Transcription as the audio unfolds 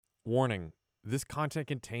Warning, this content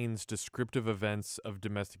contains descriptive events of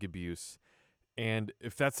domestic abuse. And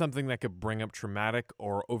if that's something that could bring up traumatic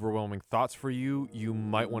or overwhelming thoughts for you, you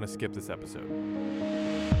might want to skip this episode.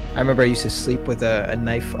 I remember I used to sleep with a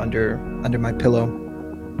knife under my pillow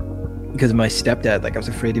because of my stepdad. Like, I was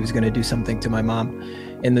afraid he was going to do something to my mom.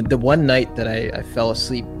 And the one night that I fell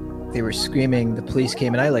asleep, they were screaming, the police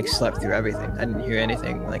came, and I slept through everything. I didn't hear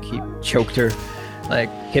anything. Like, he choked her,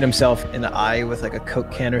 hit himself in the eye with a Coke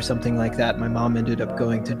can or something like that. My mom ended up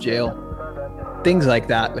going to jail. Things like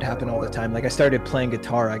that would happen all the time. I started playing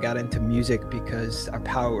guitar. I got into music because our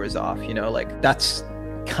power was off, that's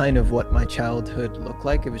kind of what my childhood looked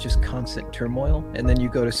like. It was just constant turmoil. And then you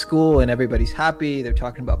go to school and everybody's happy. They're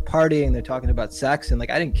talking about partying. They're talking about sex. And I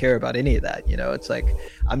didn't care about any of that. It's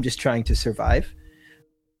I'm just trying to survive.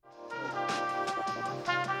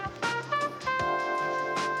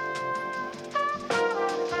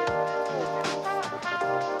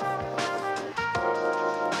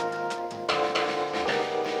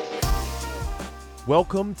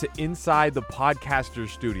 Welcome to Inside the Podcaster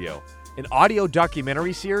Studio, an audio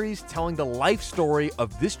documentary series telling the life story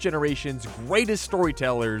of this generation's greatest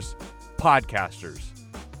storytellers, podcasters.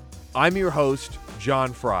 I'm your host,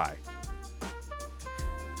 John Fry.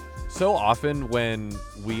 So often when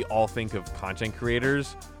we all think of content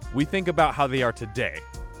creators, we think about how they are today,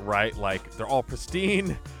 right? They're all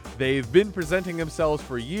pristine. They've been presenting themselves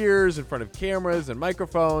for years in front of cameras and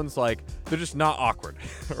microphones. They're just not awkward,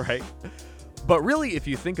 right? But really, if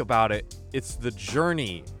you think about it, it's the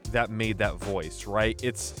journey that made that voice, right?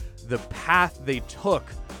 It's the path they took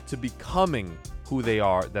to becoming who they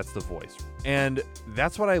are that's the voice. And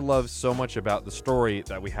that's what I love so much about the story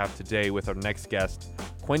that we have today with our next guest,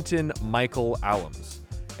 Quentin Michael Allums.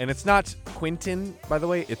 And it's not Quentin, by the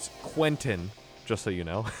way, it's Quentin, just so you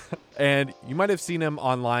know. And you might have seen him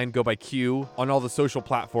online go by Q on all the social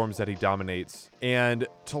platforms that he dominates. And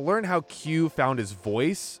to learn how Q found his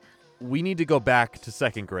voice, we need to go back to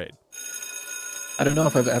second grade. I don't know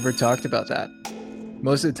if I've ever talked about that.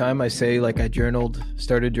 Most of the time I say I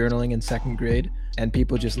started journaling in second grade, and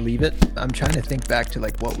people just leave it. I'm trying to think back to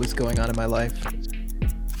what was going on in my life.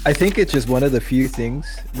 I think it's just one of the few things,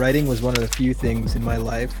 writing was one of the few things in my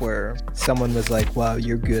life where someone was like, wow,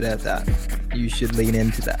 you're good at that. You should lean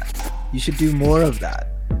into that. You should do more of that.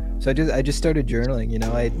 So I just started journaling.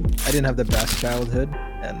 I didn't have the best childhood,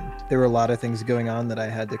 and there were a lot of things going on that I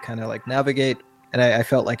had to kind of navigate, and I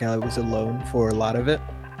felt like I was alone for a lot of it.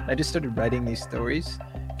 I just started writing these stories.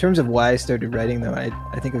 In terms of why I started writing them,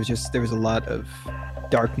 I think it was just there was a lot of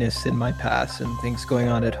darkness in my past and things going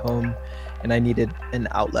on at home, and I needed an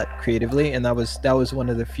outlet creatively, and that was one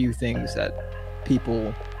of the few things that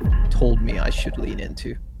people told me I should lean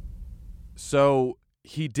into. So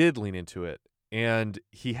he did lean into it. And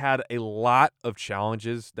he had a lot of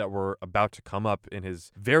challenges that were about to come up in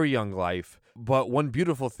his very young life. But one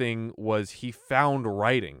beautiful thing was he found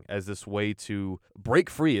writing as this way to break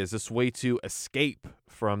free, as this way to escape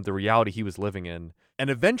from the reality he was living in. And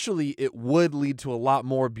eventually it would lead to a lot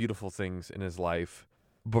more beautiful things in his life.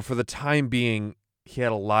 But for the time being, he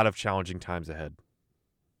had a lot of challenging times ahead.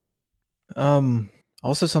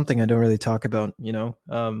 Also something I don't really talk about,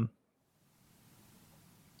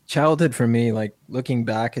 childhood for me, looking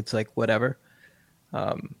back, it's whatever.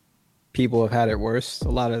 People have had it worse. A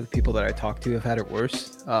lot of the people that I talk to have had it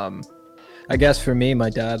worse. I guess for me, my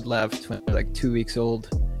dad left when I was 2 weeks old.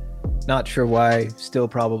 Not sure why, still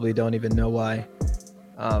probably don't even know why.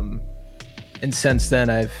 And since then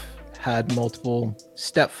I've had multiple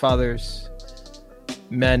stepfathers,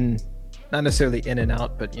 men, not necessarily in and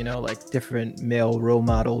out, but different male role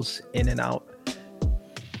models in and out.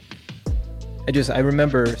 I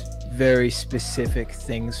remember very specific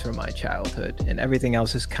things from my childhood, and everything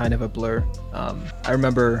else is kind of a blur. I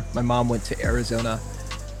remember my mom went to Arizona.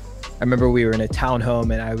 I remember we were in a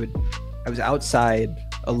townhome, and I was outside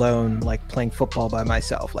alone, playing football by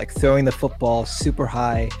myself, throwing the football super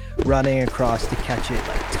high, running across to catch it,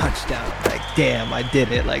 touchdown, damn, I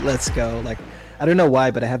did it, let's go. I don't know why,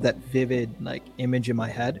 but I have that vivid image in my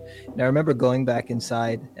head. And I remember going back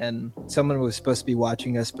inside, and someone was supposed to be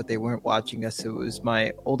watching us, but they weren't watching us. It was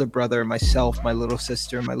my older brother, myself, my little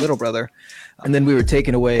sister, my little brother. And then we were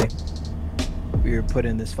taken away. We were put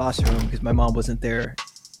in this foster home because my mom wasn't there,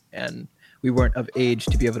 and we weren't of age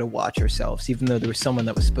to be able to watch ourselves, even though there was someone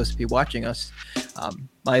that was supposed to be watching us.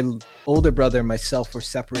 My older brother and myself were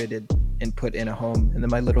separated and put in a home, and then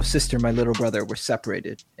my little sister, my little brother were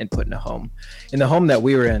separated and put in a home. In the home that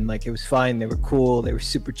we were in, it was fine. They were cool. They were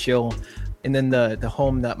super chill. And then the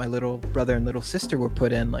home that my little brother and little sister were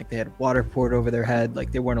put in, like they had water poured over their head,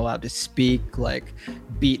 like they weren't allowed to speak, like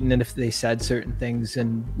beaten if they said certain things.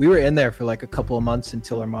 And we were in there for like a couple of months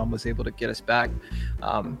until our mom was able to get us back.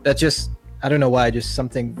 That just, I don't know why, just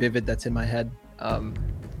something vivid that's in my head.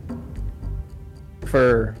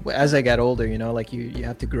 For as I got older, you know, like you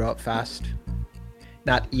have to grow up fast,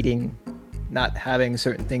 not eating, not having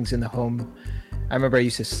certain things in the home. I remember I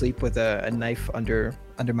used to sleep with a knife under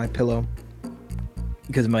my pillow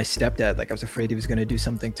because of my stepdad. Like I was afraid he was going to do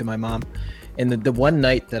something to my mom. And the one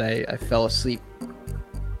night that I fell asleep,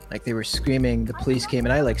 like they were screaming, the police came,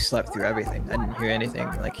 and I like slept through everything. I didn't hear anything.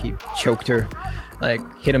 Like he choked her, like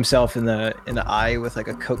hit himself in the eye with like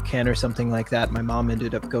a Coke can or something like that. My mom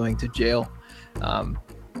ended up going to jail.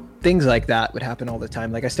 Things like that would happen all the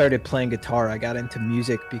time. Like I started playing guitar. I got into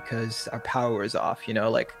music because our power was off, you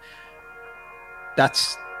know, like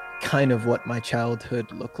that's kind of what my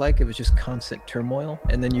childhood looked like. It was just constant turmoil.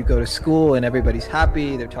 And then you go to school and everybody's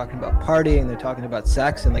happy. They're talking about partying, they're talking about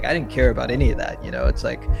sex. And like, I didn't care about any of that. You know, it's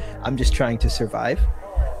like, I'm just trying to survive.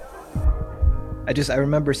 I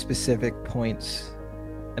remember specific points,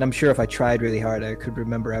 and I'm sure if I tried really hard, I could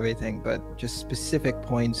remember everything, but just specific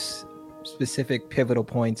points, specific pivotal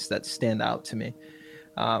points that stand out to me,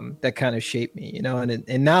 that kind of shaped me, you know.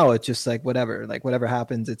 And now it's just like whatever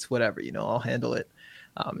happens, it's whatever, you know, I'll handle it.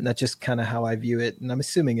 And that's just kind of how I view it, and I'm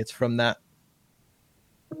assuming it's from that.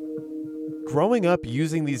 Growing up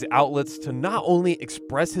using these outlets to not only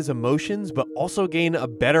express his emotions but also gain a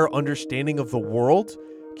better understanding of the world,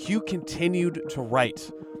 Q continued to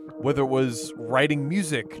write. Whether it was writing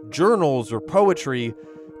music, journals, or poetry,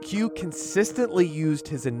 Q consistently used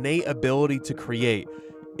his innate ability to create,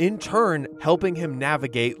 in turn helping him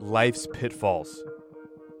navigate life's pitfalls.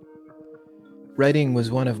 Writing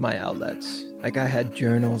was one of my outlets. Like I had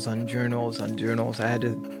journals on journals on journals. I had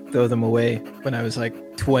to throw them away when I was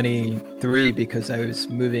like 23 because I was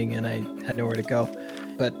moving and I had nowhere to go.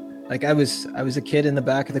 But like I was a kid in the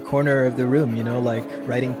back of the corner of the room, you know, like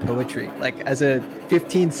writing poetry. Like as a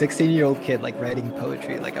 15, 16-year-old kid, like writing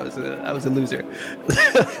poetry, like I was a loser.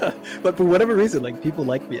 But for whatever reason, like people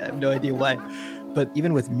like me. I have no idea why. But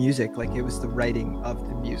even with music, like it was the writing of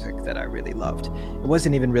the music that I really loved. It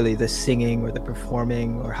wasn't even really the singing or the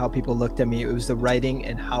performing or how people looked at me. It was the writing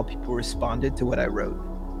and how people responded to what I wrote.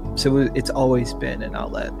 So it's always been an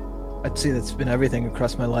outlet. I'd say that's been everything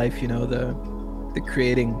across my life, you know, the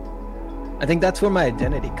creating. I think that's where my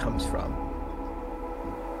identity comes from.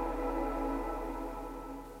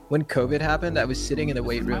 When COVID happened, I was sitting in the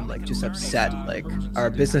weight room, like just upset. Like our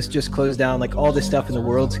business just closed down, like all this stuff in the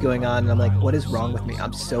world's going on. And I'm like, what is wrong with me?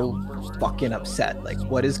 I'm so fucking upset. Like,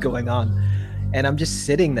 what is going on? And I'm just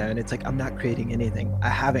sitting there and it's like, I'm not creating anything. I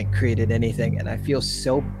haven't created anything. And I feel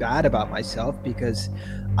so bad about myself because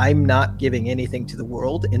I'm not giving anything to the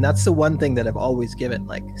world. And that's the one thing that I've always given,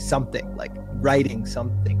 like something, like writing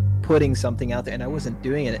something, putting something out there. And I wasn't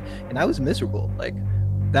doing it. And I was miserable. Like,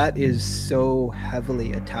 that is so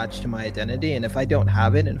heavily attached to my identity. And if I don't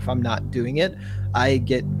have it, and if I'm not doing it, I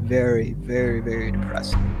get very, very, very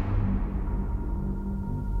depressed.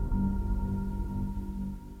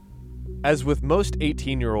 As with most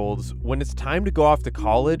 18-year-olds, when it's time to go off to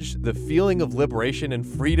college, the feeling of liberation and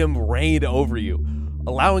freedom reign over you,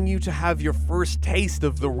 allowing you to have your first taste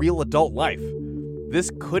of the real adult life. This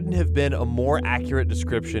couldn't have been a more accurate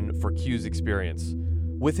description for Q's experience.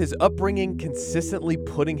 With his upbringing consistently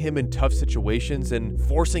putting him in tough situations and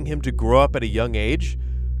forcing him to grow up at a young age,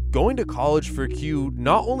 going to college for Q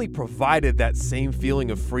not only provided that same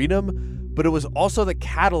feeling of freedom, but it was also the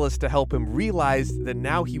catalyst to help him realize that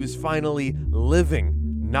now he was finally living,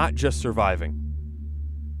 not just surviving.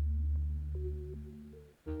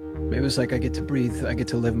 It was like I get to breathe, I get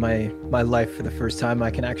to live my life for the first time. I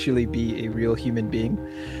can actually be a real human being.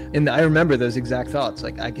 And I remember those exact thoughts,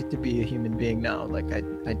 like I get to be a human being now. Like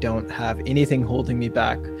I don't have anything holding me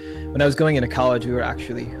back. When I was going into college, we were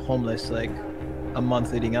actually homeless like a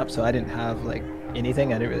month leading up, so I didn't have like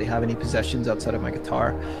anything. I didn't really have any possessions outside of my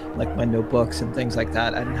guitar, like my notebooks and things like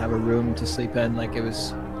that. I didn't have a room to sleep in. Like it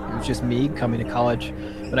was just me coming to college.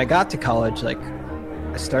 When I got to college, like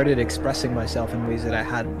I started expressing myself in ways that I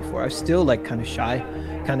hadn't before. I was still like kind of shy,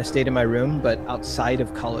 kind of stayed in my room, but outside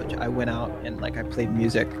of college, I went out and like I played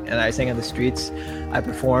music and I sang on the streets. I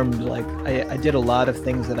performed, like I did a lot of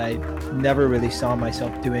things that I never really saw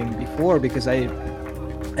myself doing before because I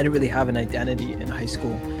didn't really have an identity in high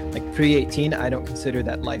school. Like pre-18, I don't consider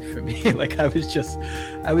that life for me. Like I was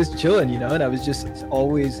chilling, you know, and I was just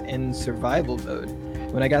always in survival mode.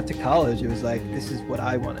 When I got to college, it was like, this is what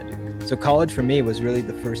I want to do. So college for me was really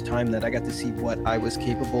the first time that I got to see what I was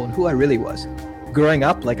capable and who I really was. growing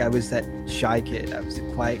up, like I was that shy kid. I was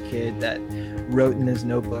a quiet kid that wrote in his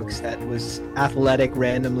notebooks, that was athletic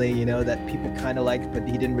randomly, you know, that people kind of liked, but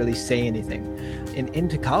he didn't really say anything. And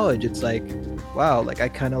into college, it's like, wow, like I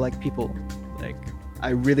kind of like people. Like I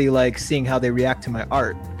really like seeing how they react to my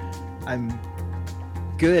art. I'm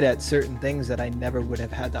good at certain things that I never would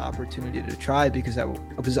have had the opportunity to try because I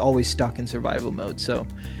was always stuck in survival mode. So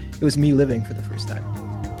it was me living for the first time.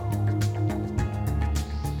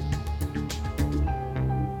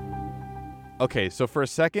 Okay, so for a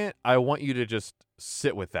second, I want you to just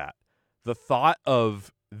sit with that. The thought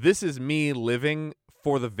of this is me living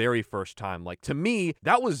for the very first time. Like, to me,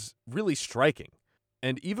 that was really striking.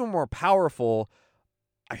 And even more powerful,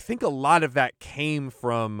 I think a lot of that came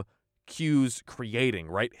from Q's creating,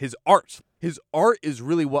 right? His art. His art is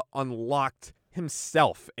really what unlocked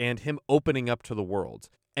himself and him opening up to the world.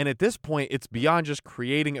 And at this point, it's beyond just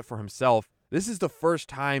creating it for himself. This is the first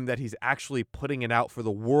time that he's actually putting it out for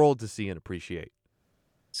the world to see and appreciate.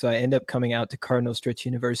 So I ended up coming out to Cardinal Stritch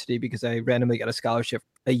University because I randomly got a scholarship.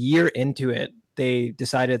 A year into it, they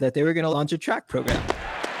decided that they were going to launch a track program.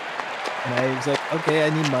 And I was like, okay, I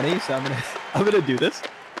need money, so I'm gonna do this.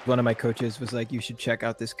 One of my coaches was like, you should check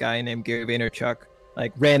out this guy named Gary Vaynerchuk,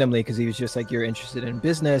 like randomly, because he was just like, you're interested in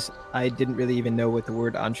business. I didn't really even know what the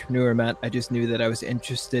word entrepreneur meant. I just knew that I was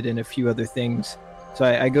interested in a few other things. So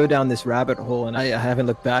I go down this rabbit hole and I haven't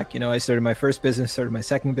looked back. You know, I started my first business, started my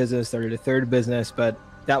second business, started a third business, but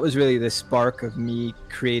that was really the spark of me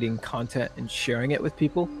creating content and sharing it with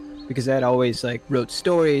people, because I had always like wrote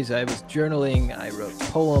stories, I was journaling, I wrote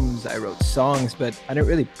poems, I wrote songs, but I didn't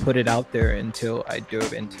really put it out there until I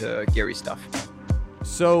dove into Gary stuff.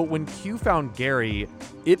 So when Q found Gary,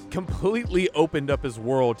 it completely opened up his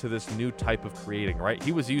world to this new type of creating, right?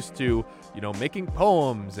 He was used to, you know, making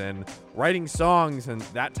poems and writing songs and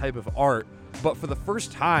that type of art. But for the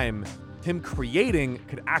first time, him creating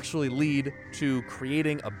could actually lead to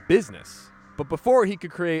creating a business. But before he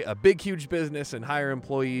could create a big, huge business and hire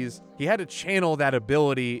employees, he had to channel that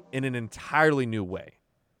ability in an entirely new way.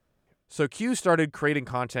 So Q started creating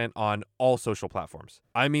content on all social platforms.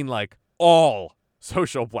 I mean, like all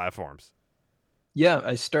social platforms. Yeah,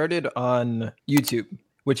 I started on YouTube,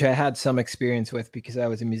 which I had some experience with because I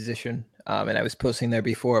was a musician and I was posting there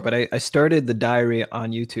before. But I started the diary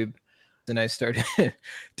on YouTube, and I started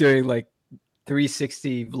doing like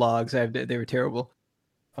 360 vlogs. They were terrible.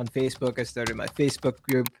 On Facebook, I started my Facebook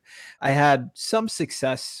group. I had some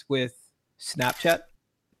success with Snapchat.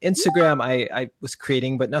 Instagram, I was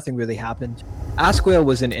creating, but nothing really happened. Ask Whale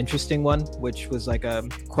was an interesting one, which was like a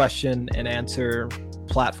question and answer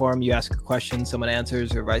platform. You ask a question, someone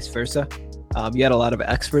answers, or vice versa. You had a lot of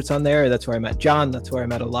experts on there. That's where I met John. That's where I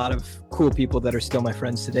met a lot of cool people that are still my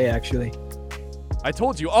friends today, actually. I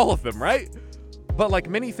told you all of them, right? But like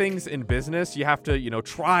many things in business, you have to, you know,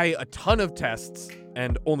 try a ton of tests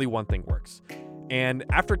and only one thing works. And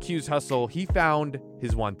after Q's hustle, he found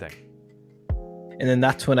his one thing. And then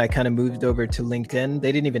that's when I kind of moved over to LinkedIn.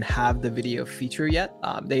 They didn't even have the video feature yet.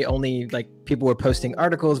 They only, like, people were posting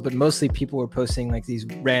articles, but mostly people were posting like these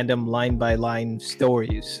random line by line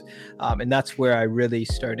stories. And that's where I really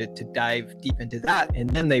started to dive deep into that. And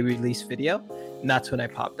then they released video, and that's when I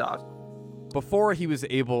popped off. Before he was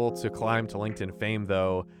able to climb to LinkedIn fame,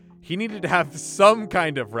 though, he needed to have some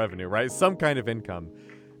kind of revenue, right? Some kind of income.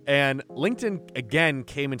 And LinkedIn, again,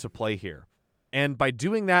 came into play here. And by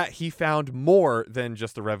doing that, he found more than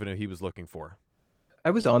just the revenue he was looking for.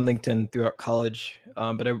 I was on LinkedIn throughout college,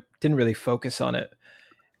 but I didn't really focus on it.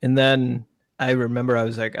 And then I remember I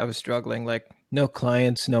was struggling, like no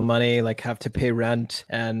clients, no money, like have to pay rent.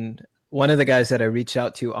 And one of the guys that I reached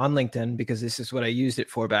out to on LinkedIn, because this is what I used it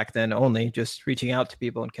for back then only, just reaching out to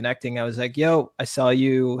people and connecting. I was like, yo, I saw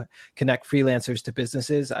you connect freelancers to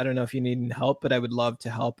businesses. I don't know if you need any help, but I would love to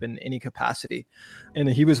help in any capacity. And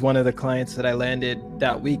he was one of the clients that I landed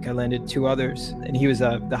that week. I landed 2 others, and he was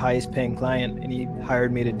the highest paying client, and he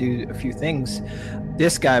hired me to do a few things.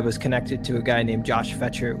 This guy was connected to a guy named Josh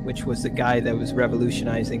Fetcher, which was the guy that was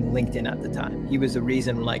revolutionizing LinkedIn at the time. He was the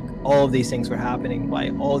reason like all of these things were happening, why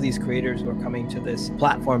all these creators were coming to this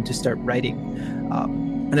platform to start writing.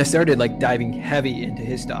 And I started like diving heavy into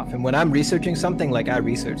his stuff. And when I'm researching something, like I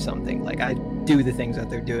research something, like I do the things that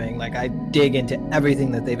they're doing, like I dig into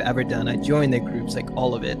everything that they've ever done. I join their groups, like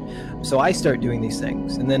all of it. So I start doing these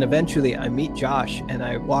things. And then eventually I meet Josh and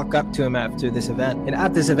I walk up to him after this event. And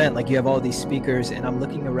at this event, like you have all these speakers and I'm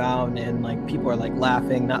looking around and like people are like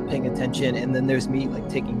laughing, not paying attention. And then there's me like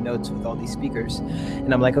taking notes with all these speakers.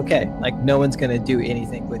 And I'm like, okay, like no one's going to do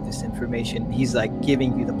anything with this information. He's like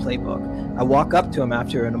giving you the playbook. I walk up to him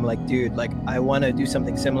after and I'm like, dude, like I want to do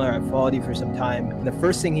something similar. I've followed you for some time. And the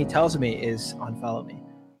first thing he tells me is just unfollow me.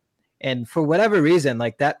 And for whatever reason,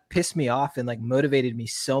 like that pissed me off and like motivated me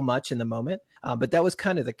so much in the moment. But that was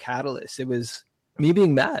kind of the catalyst. It was me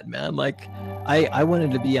being mad, man. Like I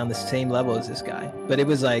wanted to be on the same level as this guy, but it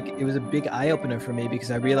was a big eye opener for me because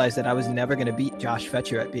I realized that I was never going to beat Josh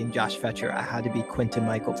Fetcher at being Josh Fetcher. I had to be Quentin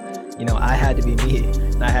Michael. I had to be me,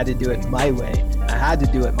 and I had to do it my way. I had to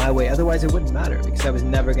do it my way. Otherwise it wouldn't matter because I was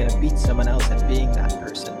never going to beat someone else at being that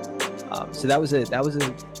person. So that was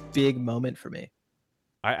a big moment for me.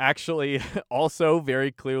 I actually also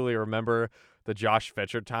very clearly remember the Josh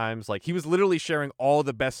Fetcher times. Like, he was literally sharing all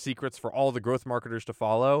the best secrets for all the growth marketers to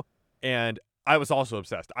follow. And I was also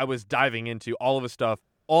obsessed. I was diving into all of his stuff.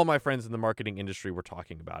 All my friends in the marketing industry were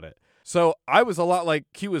talking about it. So I was a lot like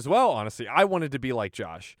Q as well, honestly. I wanted to be like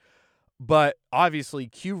Josh. But obviously,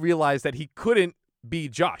 Q realized that he couldn't be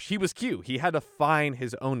Josh. He was Q. He had to find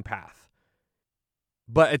his own path.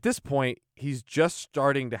 But at this point, he's just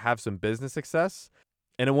starting to have some business success.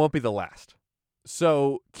 And it won't be the last.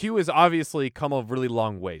 So Q has obviously come a really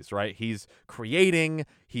long ways, right? He's creating,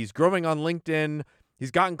 he's growing on LinkedIn,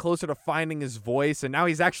 he's gotten closer to finding his voice, and now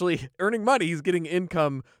he's actually earning money. He's getting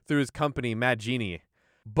income through his company, Mad Genie.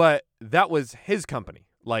 But that was his company,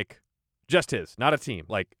 like just his, not a team,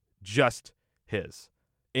 like just his.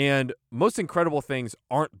 And most incredible things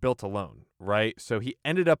aren't built alone, right? So he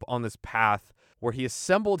ended up on this path where he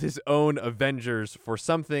assembled his own Avengers for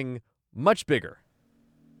something much bigger.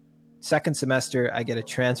 Second semester, I get a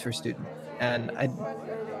transfer student, and I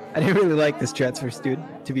didn't really like this transfer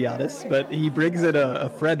student, to be honest, but he brings in a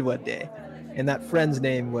friend one day, and that friend's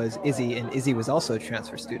name was Izzy, and Izzy was also a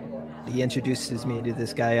transfer student. He introduces me to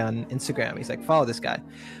this guy on Instagram. He's like, follow this guy.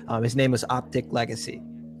 His name was Optic Legacy.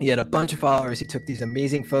 He had a bunch of followers. He took these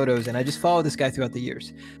amazing photos, and I just followed this guy throughout the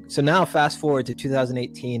years. So now fast forward to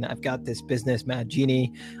 2018, I've got this business, Mad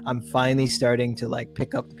Genie. I'm finally starting to like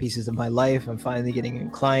pick up the pieces of my life. I'm finally getting in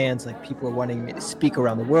clients. Like, people are wanting me to speak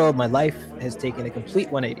around the world. My life has taken a complete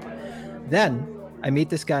 180. Then I meet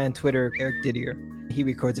this guy on Twitter, Eric Didier. He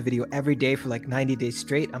records a video every day for like 90 days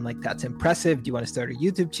straight. I'm like, that's impressive. Do you want to start a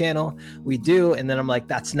YouTube channel? We do. And then I'm like,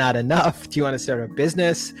 that's not enough. Do you want to start a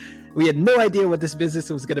business? We had no idea what this business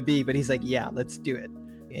was going to be, but he's like, yeah, let's do it.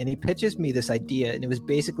 And he pitches me this idea, and it was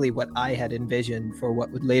basically what I had envisioned for what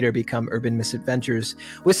would later become Urban Misadventures,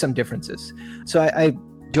 with some differences. So I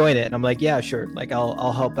joined it, and I'm like, yeah, sure. Like,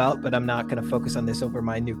 I'll help out, but I'm not going to focus on this over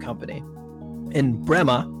my new company. And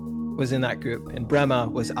Brema was in that group, and Brema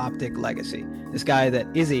was Optic Legacy, this guy that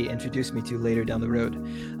Izzy introduced me to later down the road.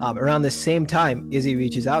 Around the same time, Izzy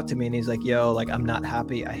reaches out to me, and he's like, yo, like, I'm not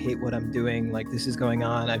happy. I hate what I'm doing. Like, this is going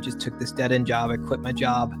on. I just took this dead-end job. I quit my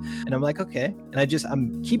job. And I'm like, okay. And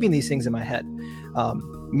I'm keeping these things in my head.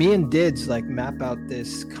 Me and Dids like map out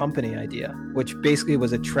this company idea, which basically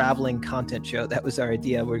was a traveling content show. That was our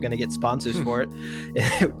idea. We're going to get sponsors for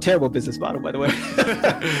it. Terrible business model, by the way.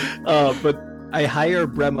 But I hire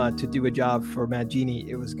Brema to do a job for Mad Genie.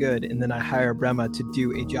 It was good. And then I hire Brema to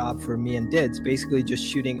do a job for me and Dids, basically just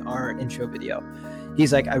shooting our intro video.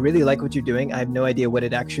 He's like, I really like what you're doing. I have no idea what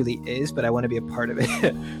it actually is, but I want to be a part of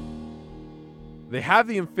it. They have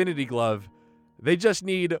the Infinity Glove. They just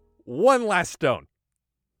need one last stone.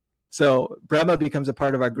 So Brema becomes a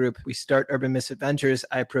part of our group. We start Urban Misadventures.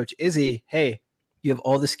 I approach Izzy. Hey, you have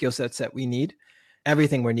all the skill sets that we need.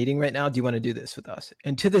 Everything we're needing right now. Do you want to do this with us?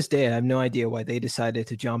 And to this day, I have no idea why they decided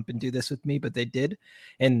to jump and do this with me, but they did.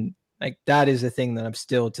 And like, that is the thing that I'm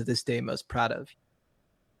still to this day most proud of.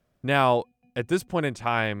 Now, at this point in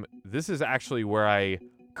time, this is actually where I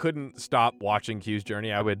couldn't stop watching Q's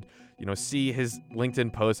journey. I would, see his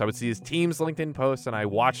LinkedIn posts. I would see his team's LinkedIn posts, and I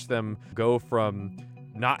watched them go from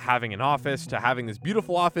not having an office to having this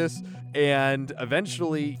beautiful office, and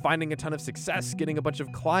eventually finding a ton of success, getting a bunch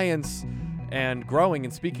of clients, and growing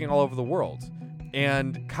and speaking all over the world.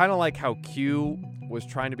 And kind of like how Q was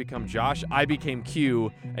trying to become Josh, I became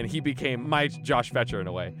Q, and he became my Josh Fetcher in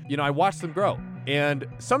a way. I watched them grow. And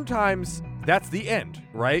sometimes that's the end,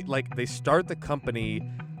 right? Like, they start the company,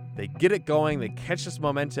 they get it going, they catch this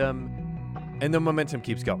momentum, and the momentum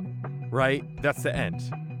keeps going, right? That's the end.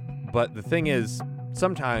 But the thing is,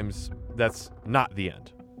 sometimes that's not the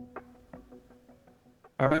end.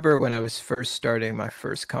 I remember when I was first starting my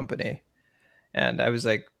first company, and I was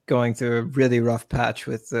like going through a really rough patch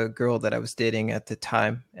with the girl that I was dating at the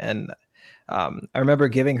time. And I remember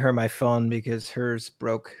giving her my phone because hers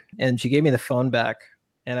broke, and she gave me the phone back.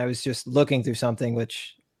 And I was just looking through something,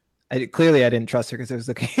 which I didn't trust her because I was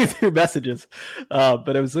looking through messages.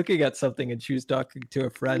 But I was looking at something, and she was talking to a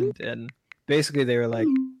friend, and basically they were like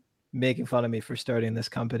making fun of me for starting this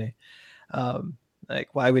company.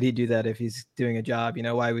 Like, why would he do that if he's doing a job? You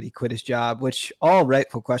know, why would he quit his job? Which all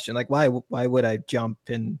rightful question. Like, why would I jump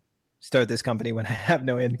and start this company when I have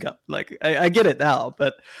no income? Like, I get it now,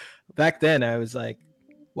 but back then I was like,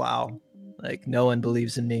 wow, like no one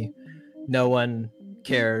believes in me. No one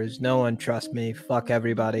cares. No one trusts me. Fuck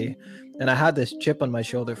everybody. And I had this chip on my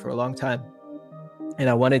shoulder for a long time. And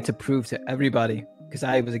I wanted to prove to everybody, because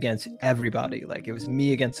I was against everybody. Like, it was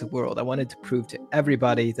me against the world. I wanted to prove to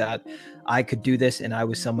everybody that I could do this, and I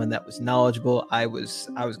was someone that was knowledgeable. I was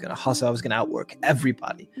going to hustle. I was going to outwork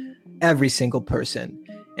everybody, every single person.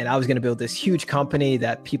 And I was going to build this huge company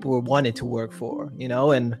that people were wanted to work for, you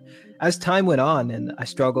know? And as time went on and I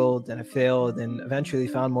struggled and I failed and eventually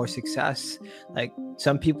found more success, like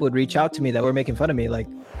some people would reach out to me that were making fun of me like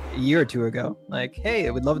a year or two ago, like, hey, I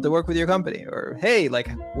would love to work with your company, or hey, like,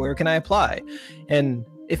 where can I apply? And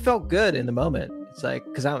it felt good in the moment. It's like,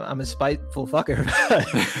 because I'm a spiteful fucker.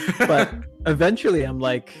 But eventually I'm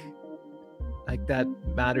like that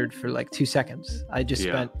mattered for like 2 seconds. I just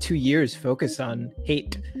spent 2 years focused on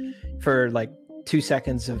hate for like 2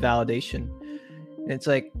 seconds of validation. And it's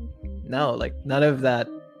like, no, like none of that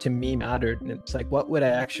to me mattered. And it's like, what would I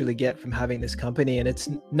actually get from having this company? And it's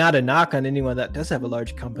not a knock on anyone that does have a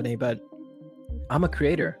large company, but I'm a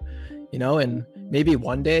creator, you know, and maybe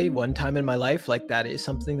one day, one time in my life, like that is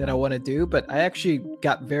something that I want to do. But I actually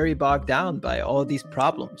got very bogged down by all of these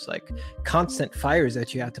problems, like constant fires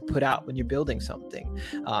that you have to put out when you're building something,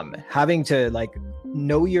 having to like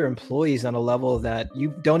know your employees on a level that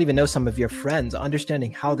you don't even know some of your friends,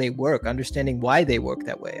 understanding how they work, understanding why they work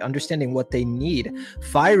that way, understanding what they need,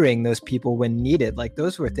 firing those people when needed. Like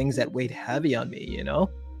those were things that weighed heavy on me, you know?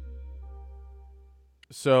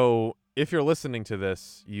 So if you're listening to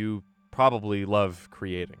this, you probably love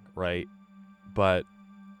creating, right? But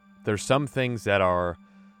there's some things that are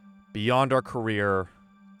beyond our career,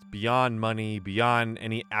 beyond money, beyond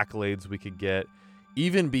any accolades we could get,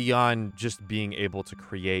 even beyond just being able to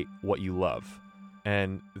create what you love.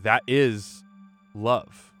 And that is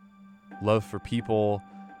love. Love for people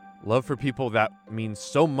that means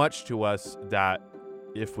so much to us that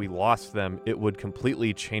if we lost them, it would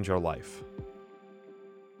completely change our life.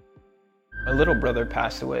 My little brother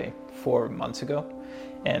passed away 4 months ago,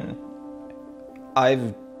 and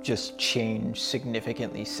I've just changed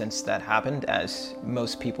significantly since that happened, as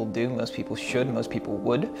most people do, most people should, most people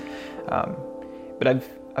would. But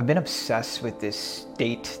I've been obsessed with this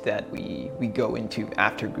state that we go into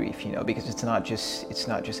after grief, you know, because it's not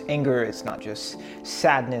just anger, it's not just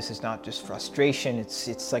sadness, it's not just frustration,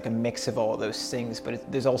 it's like a mix of all those things.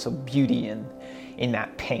 But there's also beauty in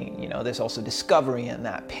that pain, you know. There's also discovery in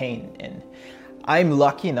that pain. And I'm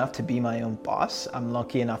lucky enough to be my own boss. I'm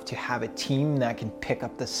lucky enough to have a team that can pick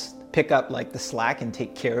up like the slack and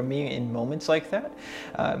take care of me in moments like that.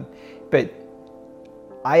 But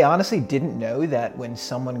I honestly didn't know that when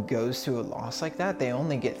someone goes through a loss like that, they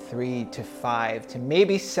only get 3 to 5 to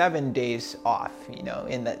maybe 7 days off, you know,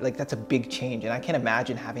 and that's a big change. And I can't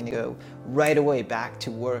imagine having to go right away back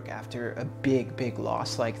to work after a big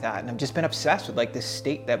loss like that. And I've just been obsessed with like this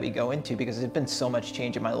state that we go into, because there's been so much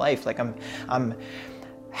change in my life. Like I'm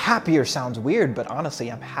happier sounds weird, but honestly,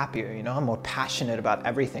 I'm happier, you know. I'm more passionate about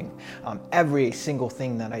everything. Every single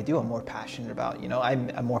thing that I do, I'm more passionate about, you know. I'm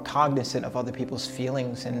more cognizant of other people's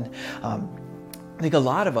feelings. And I think a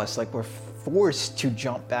lot of us, like, we're forced to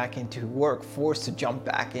jump back into work, forced to jump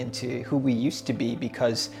back into who we used to be,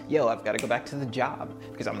 because, I've got to go back to the job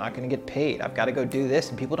because I'm not going to get paid. I've got to go do this,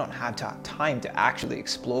 and people don't have time to actually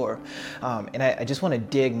explore. And I just want to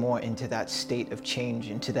dig more into that state of change,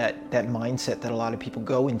 into that mindset that a lot of people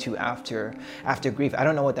go into after grief. I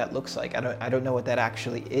don't know what that looks like. I don't know what that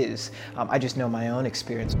actually is. I just know my own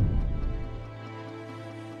experience.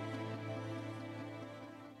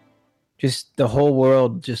 Just the whole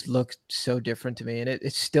world just looked so different to me, and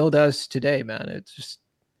it still does today, man.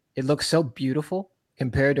 It looks so beautiful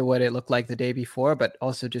compared to what it looked like the day before, but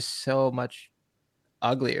also just so much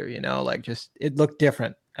uglier, you know, like just it looked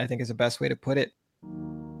different, I think is the best way to put it.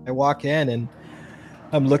 I walk in and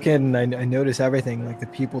I'm looking, and I notice everything, like the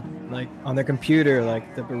people like on their computer,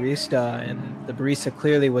 like the barista, and the barista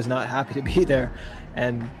clearly was not happy to be there.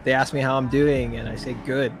 And they ask me how I'm doing, and I say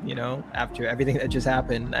good, you know, after everything that just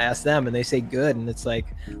happened. I ask them and they say good. And it's like,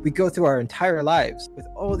 we go through our entire lives with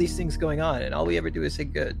all these things going on, and all we ever do is say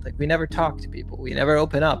good. Like, we never talk to people, we never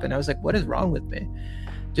open up. And I was like, what is wrong with me?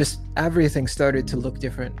 Just everything started to look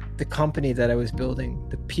different. The company that I was building,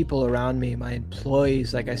 the people around me, my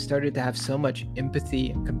employees, like I started to have so much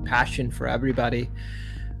empathy and compassion for everybody.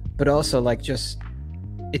 But also, like, just,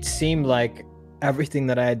 it seemed like everything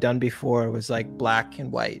that I had done before was like black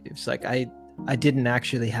and white. It's like I I didn't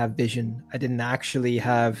actually have vision. I didn't actually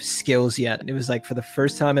have skills yet. It was like for the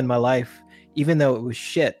first time in my life, even though it was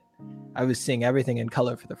shit, I was seeing everything in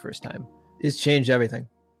color for the first time. It's changed everything.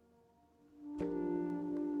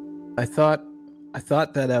 I thought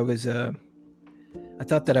that I was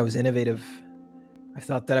innovative. I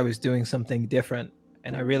thought that I was doing something different,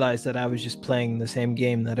 and I realized that I was just playing the same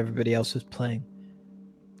game that everybody else was playing.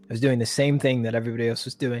 I was doing the same thing that everybody else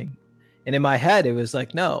was doing. And in my head, it was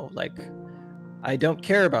like, no, like, I don't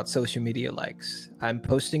care about social media likes. I'm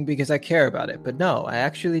posting because I care about it. But no, I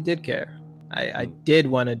actually did care. I did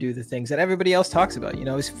want to do the things that everybody else talks about.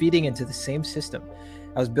 I was feeding into the same system.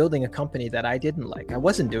 I was building a company that I didn't like. I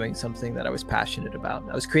wasn't doing something that I was passionate about.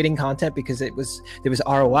 I was creating content because there was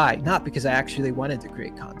ROI, not because I actually wanted to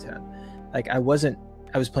create content. Like I was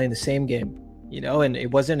playing the same game, and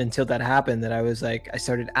it wasn't until that happened that I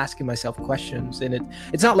started asking myself questions. And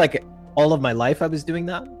it's not like all of my life I was doing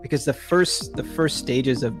that, because the first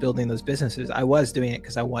stages of building those businesses, I was doing it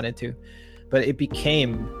because I wanted to, but it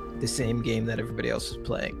became the same game that everybody else was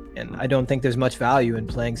playing. And I don't think there's much value in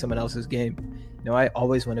playing someone else's game. I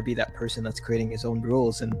always want to be that person that's creating his own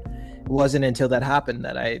rules. And it wasn't until that happened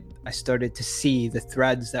that I started to see the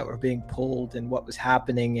threads that were being pulled and what was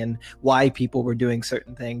happening and why people were doing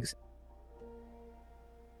certain things.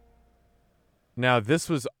 Now, this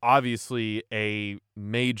was obviously a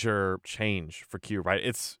major change for Q, right?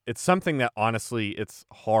 It's something that honestly, it's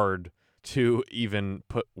hard to even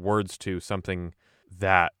put words to, something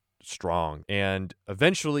that strong. And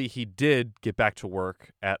eventually he did get back to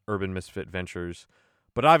work at Urban Misfit Ventures,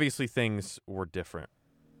 but obviously things were different.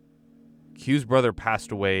 Q's brother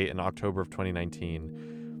passed away in October of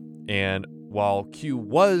 2019. And while Q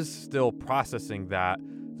was still processing that,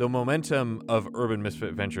 the momentum of Urban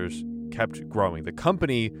Misfit Ventures kept growing. The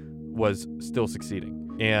company was still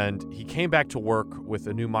succeeding. And he came back to work with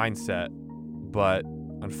a new mindset, but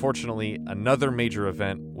unfortunately, another major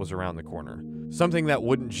event was around the corner. Something that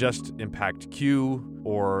wouldn't just impact Q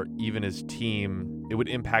or even his team, it would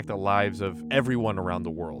impact the lives of everyone around the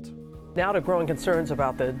world. Now to growing concerns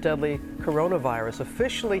about the deadly coronavirus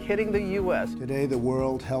officially hitting the U.S. Today, the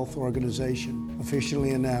World Health Organization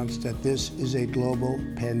officially announced that this is a global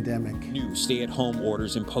pandemic. New stay-at-home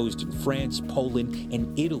orders imposed in France, Poland,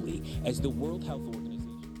 and Italy as the World Health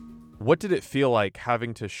Organization. What did it feel like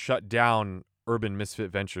having to shut down Urban Misfit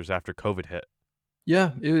Ventures after COVID hit?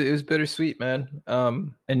 Yeah, it was bittersweet, man.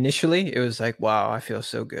 Initially, it was like, wow, I feel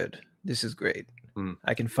so good. This is great.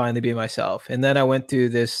 I can finally be myself. And then I went through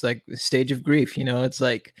this like stage of grief. It's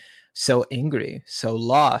like so angry, so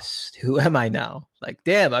lost. Who am I now? Like,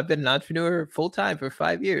 damn, I've been an entrepreneur full time for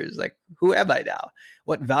 5 years. Like, who am I now?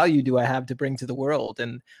 What value do I have to bring to the world?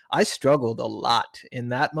 And I struggled a lot in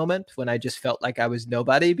that moment when I just felt like I was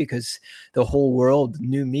nobody, because the whole world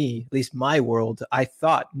knew me, at least my world, I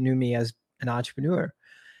thought knew me as an entrepreneur,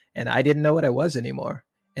 and I didn't know what I was anymore.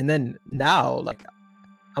 And then now, like,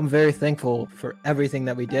 I'm very thankful for everything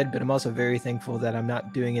that we did, but I'm also very thankful that I'm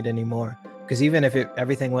not doing it anymore. Because even if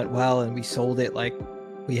everything went well and we sold it like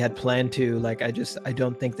we had planned to, like, I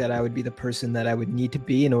don't think that I would be the person that I would need to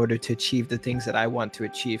be in order to achieve the things that I want to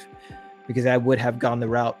achieve, because I would have gone the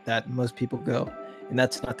route that most people go. And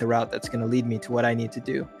that's not the route that's going to lead me to what I need to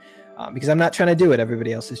do, because I'm not trying to do what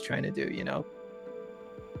everybody else is trying to do,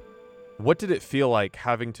 What did it feel like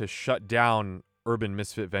having to shut down Urban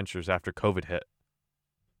Misfit Ventures after COVID hit?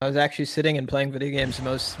 I was actually sitting and playing video games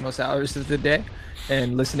most hours of the day,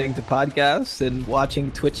 and listening to podcasts and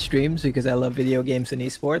watching Twitch streams because I love video games and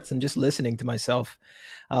esports, and just listening to myself.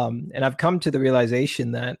 And I've come to the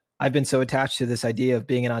realization that I've been so attached to this idea of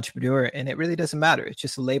being an entrepreneur, and it really doesn't matter. It's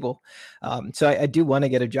just a label. So I do want to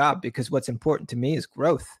get a job, because what's important to me is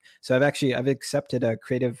growth. So I've accepted a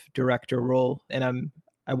creative director role, and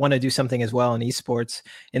I want to do something as well in esports.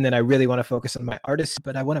 And then I really want to focus on my artists,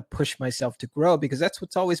 but I want to push myself to grow, because that's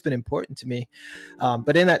what's always been important to me.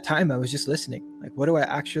 But in that time, I was just listening. Like, what do I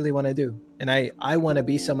actually want to do? And I want to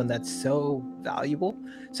be someone that's so valuable,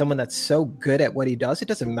 someone that's so good at what he does. It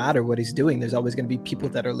doesn't matter what he's doing. There's always going to be people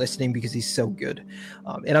that are listening because he's so good.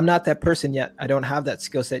 And I'm not that person yet. I don't have that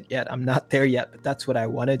skill set yet. I'm not there yet, but that's what I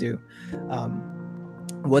want to do.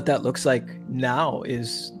 What that looks like now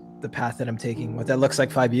is the path that I'm taking. What that looks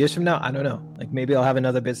like 5 years from now, I don't know. Like, maybe I'll have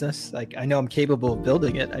another business. Like, I know I'm capable of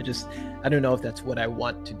building it. I don't know if that's what I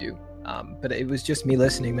want to do. But it was just me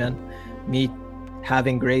listening, man. Me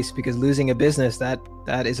having grace, because losing a business, that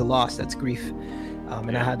is a loss. That's grief.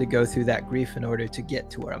 And I had to go through that grief in order to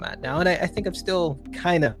get to where I'm at now. And I think I'm still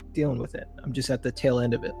kind of dealing with it. I'm just at the tail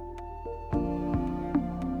end of it.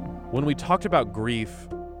 When we talked about grief,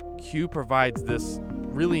 Q provides this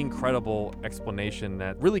really incredible explanation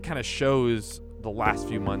that really kind of shows the last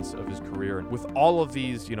few months of his career. And with all of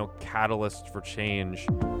these, catalysts for change,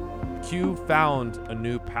 Q found a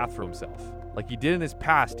new path for himself. Like he did in his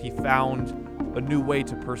past, he found a new way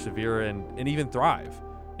to persevere and even thrive.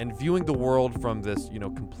 And viewing the world from this,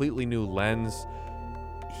 completely new lens,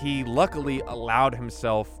 he luckily allowed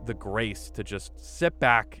himself the grace to just sit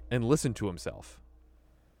back and listen to himself.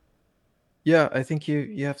 Yeah, I think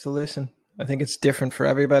you have to listen. I think it's different for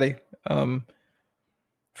everybody.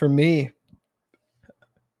 For me,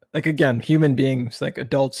 like again, human beings, like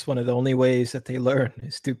adults, one of the only ways that they learn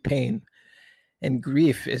is through pain. And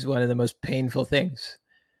grief is one of the most painful things.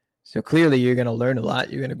 So clearly you're going to learn a lot.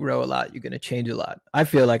 You're going to grow a lot. You're going to change a lot. I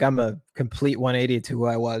feel like I'm a complete 180 to who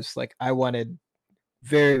I was. Like I wanted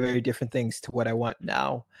very, very different things to what I want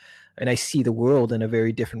now. And I see the world in a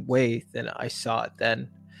very different way than I saw it then.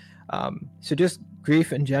 So just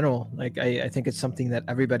grief in general, like I think it's something that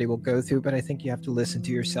everybody will go through, but I think you have to listen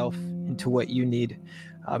to yourself and to what you need,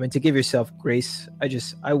 and to give yourself grace.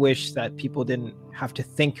 I wish that people didn't have to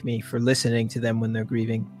thank me for listening to them when they're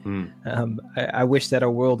grieving. I wish that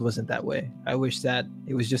our world wasn't that way. I wish that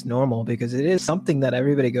it was just normal, because it is something that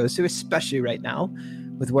everybody goes through, especially right now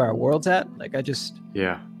with where our world's at. Like I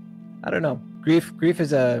don't know. Grief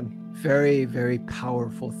is a very, very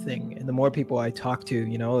powerful thing. And the more people I talk to,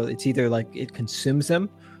 it's either like it consumes them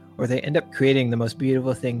or they end up creating the most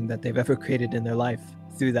beautiful thing that they've ever created in their life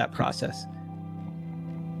through that process.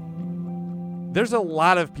 There's a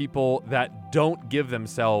lot of people that don't give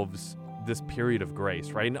themselves this period of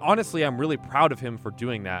grace, right? And honestly, I'm really proud of him for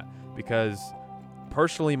doing that, because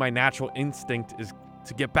personally, my natural instinct is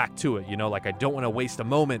to get back to it. Like I don't want to waste a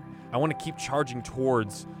moment. I want to keep charging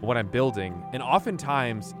towards what I'm building. And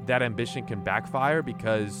oftentimes that ambition can backfire,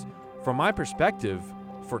 because from my perspective,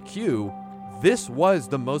 for Q, this was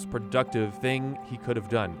the most productive thing he could have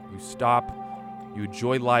done. You stop, you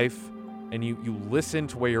enjoy life, and you listen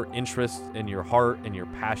to where your interests and your heart and your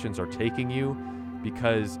passions are taking you.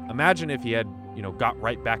 Because imagine if he had, got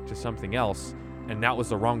right back to something else and that was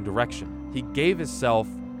the wrong direction. He gave himself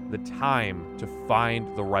the time to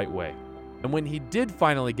find the right way. And when he did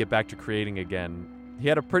finally get back to creating again, he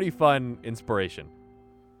had a pretty fun inspiration.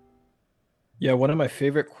 Yeah, one of my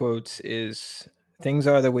favorite quotes is, "Things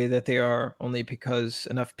are the way that they are only because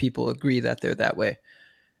enough people agree that they're that way."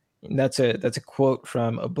 And that's a quote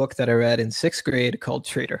from a book that I read in 6th grade called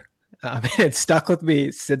Trader. It stuck with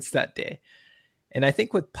me since that day. And I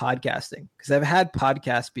think with podcasting, because I've had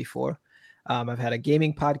podcasts before. I've had a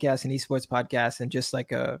gaming podcast, an esports podcast, and just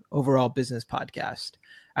like a overall business podcast.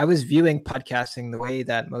 I was viewing podcasting the way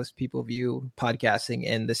that most people view podcasting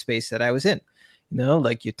in the space that I was in.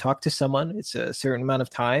 Like you talk to someone, it's a certain amount of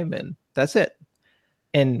time and that's it.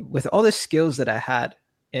 And with all the skills that I had,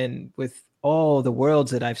 and with all the worlds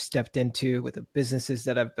that I've stepped into, with the businesses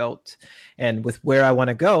that I've built, and with where I want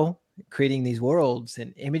to go, creating these worlds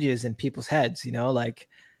and images in people's heads, like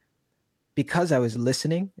because I was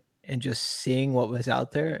listening and just seeing what was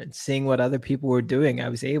out there and seeing what other people were doing, I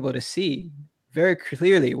was able to see very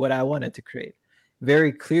clearly what I wanted to create,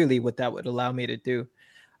 very clearly what that would allow me to do.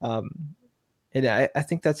 And I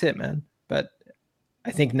think that's it, man. But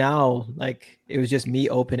I think now, like, it was just me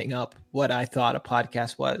opening up what I thought a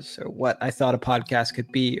podcast was, or what I thought a podcast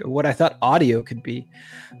could be, or what I thought audio could be,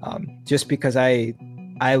 just because I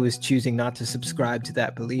was choosing not to subscribe to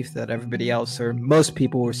that belief that everybody else or most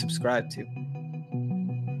people were subscribed to.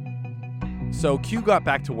 So Q got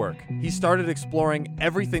back to work. He started exploring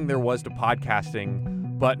everything there was to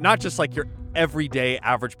podcasting, but not just like your everyday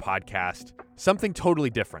average podcast, something totally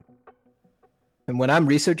different. And when I'm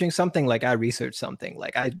researching something, like I research something,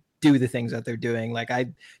 like I do the things that they're doing, like I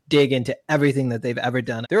dig into everything that they've ever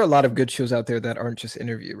done. There are a lot of good shows out there that aren't just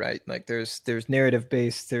interview, right? Like there's narrative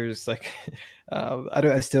based, there's like,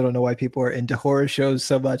 I still don't know why people are into horror shows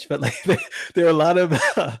so much, but like there are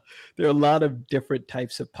a lot of different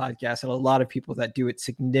types of podcasts, and a lot of people that do it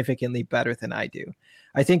significantly better than I do.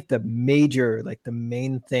 I think the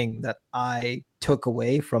main thing that I took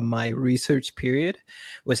away from my research period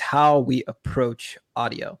was how we approach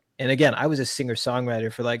audio. And again, I was a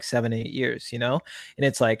singer-songwriter for like 7-8 years, and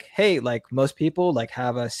it's like, hey, like most people like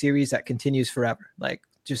have a series that continues forever. Like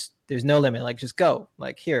just, there's no limit, like just go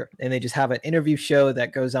like here. And they just have an interview show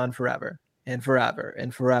that goes on forever. and forever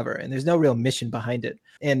and forever. And there's no real mission behind it.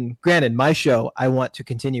 And granted, my show, I want to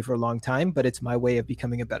continue for a long time, but it's my way of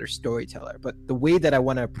becoming a better storyteller. But the way that I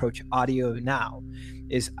want to approach audio now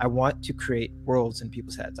is I want to create worlds in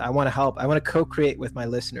people's heads. I want to help. I want to co-create with my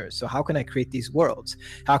listeners. So how can I create these worlds?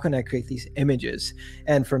 How can I create these images?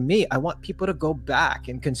 And for me, I want people to go back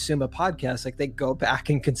and consume a podcast like they go back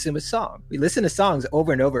and consume a song. We listen to songs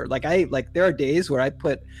over and over. Like there are days where I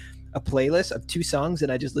put a playlist of 2 songs and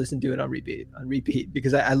I just listen to it on repeat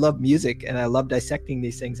because I love music and I love dissecting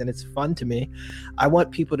these things and it's fun to me. I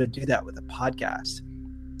want people to do that with a podcast.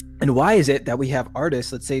 And why is it that we have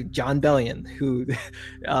artists, let's say Jon Bellion, who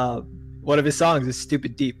one of his songs is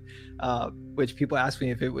Stupid Deep, which people ask me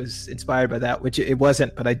if it was inspired by that, which it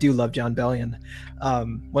wasn't, but I do love Jon Bellion.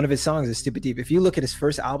 One of his songs is Stupid Deep. If you look at his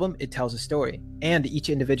first album, it tells a story, and each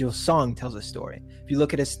individual song tells a story. If you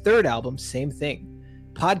look at his third album, same thing.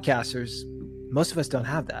 Podcasters, most of us don't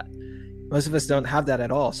have that. Most of us don't have that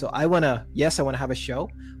at all. So I want to have a show,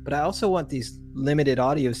 but I also want these limited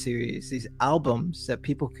audio series, these albums that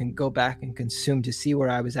people can go back and consume to see where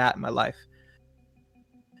I was at in my life.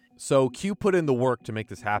 So Q put in the work to make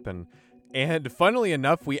this happen. And funnily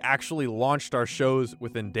enough, we actually launched our shows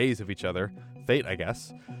within days of each other. Fate, I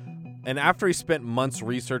guess. And after he spent months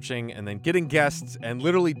researching and then getting guests and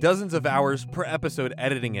literally dozens of hours per episode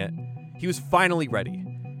editing it, he was finally ready.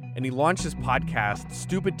 And he launched his podcast,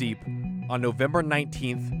 Stupid Deep, on November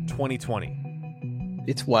 19th, 2020.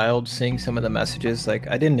 It's wild seeing some of the messages. Like,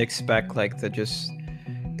 I didn't expect like the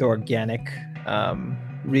organic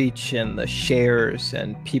reach and the shares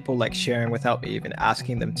and people like sharing without me even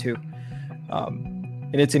asking them to.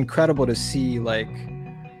 And it's incredible to see like,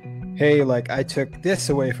 hey, like I took this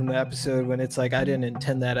away from the episode when it's like I didn't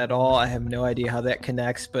intend that at all. I have no idea how that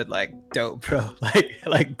connects, but like dope, bro.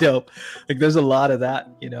 like dope. Like there's a lot of that,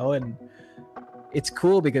 you know, and it's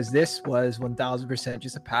cool because this was 1000%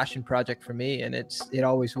 just a passion project for me, and it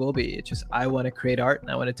always will be. It's just I want to create art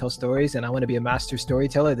and I want to tell stories and I want to be a master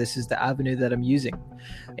storyteller. This is the avenue that I'm using,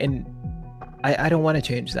 and I don't want to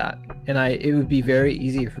change that. And it would be very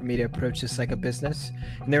easy for me to approach this like a business.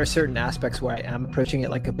 And there are certain aspects where I am approaching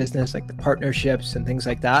it like a business, like the partnerships and things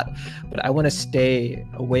like that. But I want to stay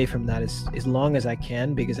away from that as long as I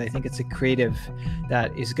can, because I think it's a creative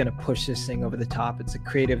that is going to push this thing over the top. It's a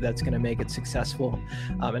creative that's going to make it successful.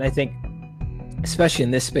 And I think, especially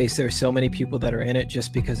in this space, there are so many people that are in it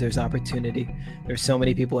just because there's opportunity. There's so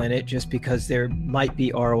many people in it just because there might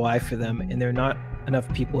be ROI for them, and they're not enough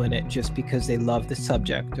people in it just because they love the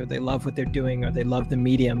subject or they love what they're doing or they love the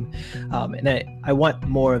medium. And I want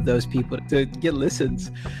more of those people to get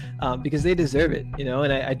listens because they deserve it, you know.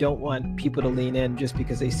 And I don't want people to lean in just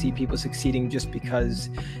because they see people succeeding just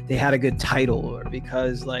because they had a good title or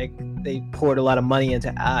because like they poured a lot of money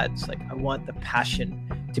into ads. Like I want the passion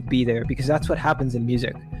to be there, because that's what happens in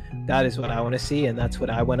music. That is what I want to see, and that's what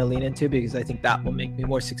I want to lean into, because I think that will make me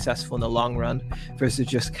more successful in the long run versus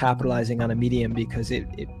just capitalizing on a medium because it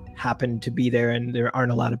happened to be there and there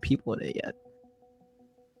aren't a lot of people in it yet.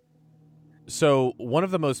 So one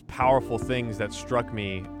of the most powerful things that struck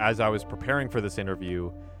me as I was preparing for this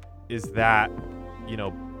interview is that, you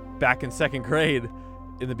know, back in second grade,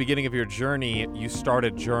 in the beginning of your journey, you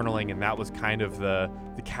started journaling, and that was kind of the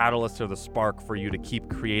catalyst or the spark for you to keep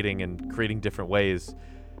creating and creating different ways.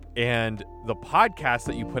 And the podcast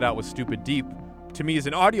that you put out with Stupid Deep, to me, is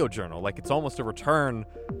an audio journal. Like, it's almost a return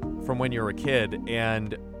from when you were a kid.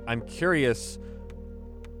 And I'm curious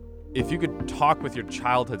if you could talk with your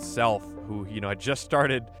childhood self who, you know, had just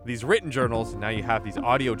started these written journals, and now you have these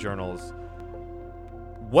audio journals.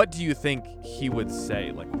 What do you think he would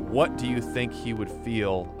say? Like, what do you think he would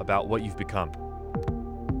feel about what you've become?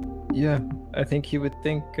 Yeah, I think he would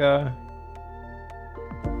think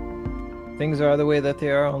things are the way that they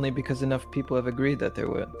are only because enough people have agreed that they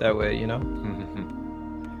were that way, you know?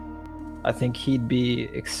 I think he'd be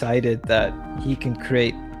excited that he can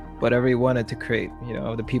create whatever he wanted to create. You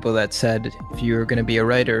know, the people that said, if you're going to be a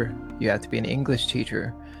writer, you have to be an English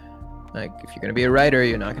teacher. Like, if you're going to be a writer,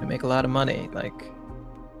 you're not going to make a lot of money. Like,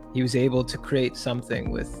 he was able to create something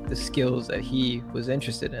with the skills that he was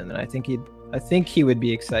interested in, and I think he would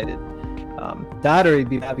be excited. That, or he'd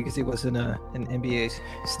be mad because he wasn't an NBA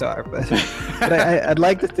star, but I'd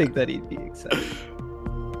like to think that he'd be excited.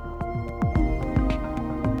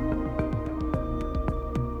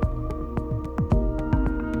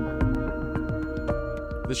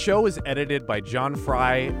 The show is edited by John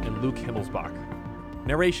Fry and Luke Himmelsbach.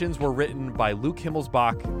 Narrations were written by Luke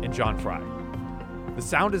Himmelsbach and John Fry. The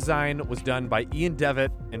sound design was done by Ian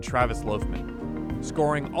Devitt and Travis Loafman.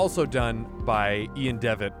 Scoring also done by Ian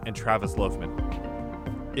Devitt and Travis Loafman.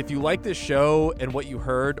 If you like this show and what you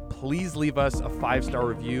heard, please leave us a 5-star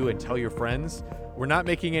review and tell your friends. We're not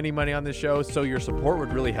making any money on this show, so your support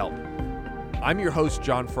would really help. I'm your host,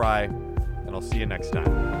 John Fry, and I'll see you next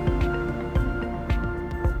time.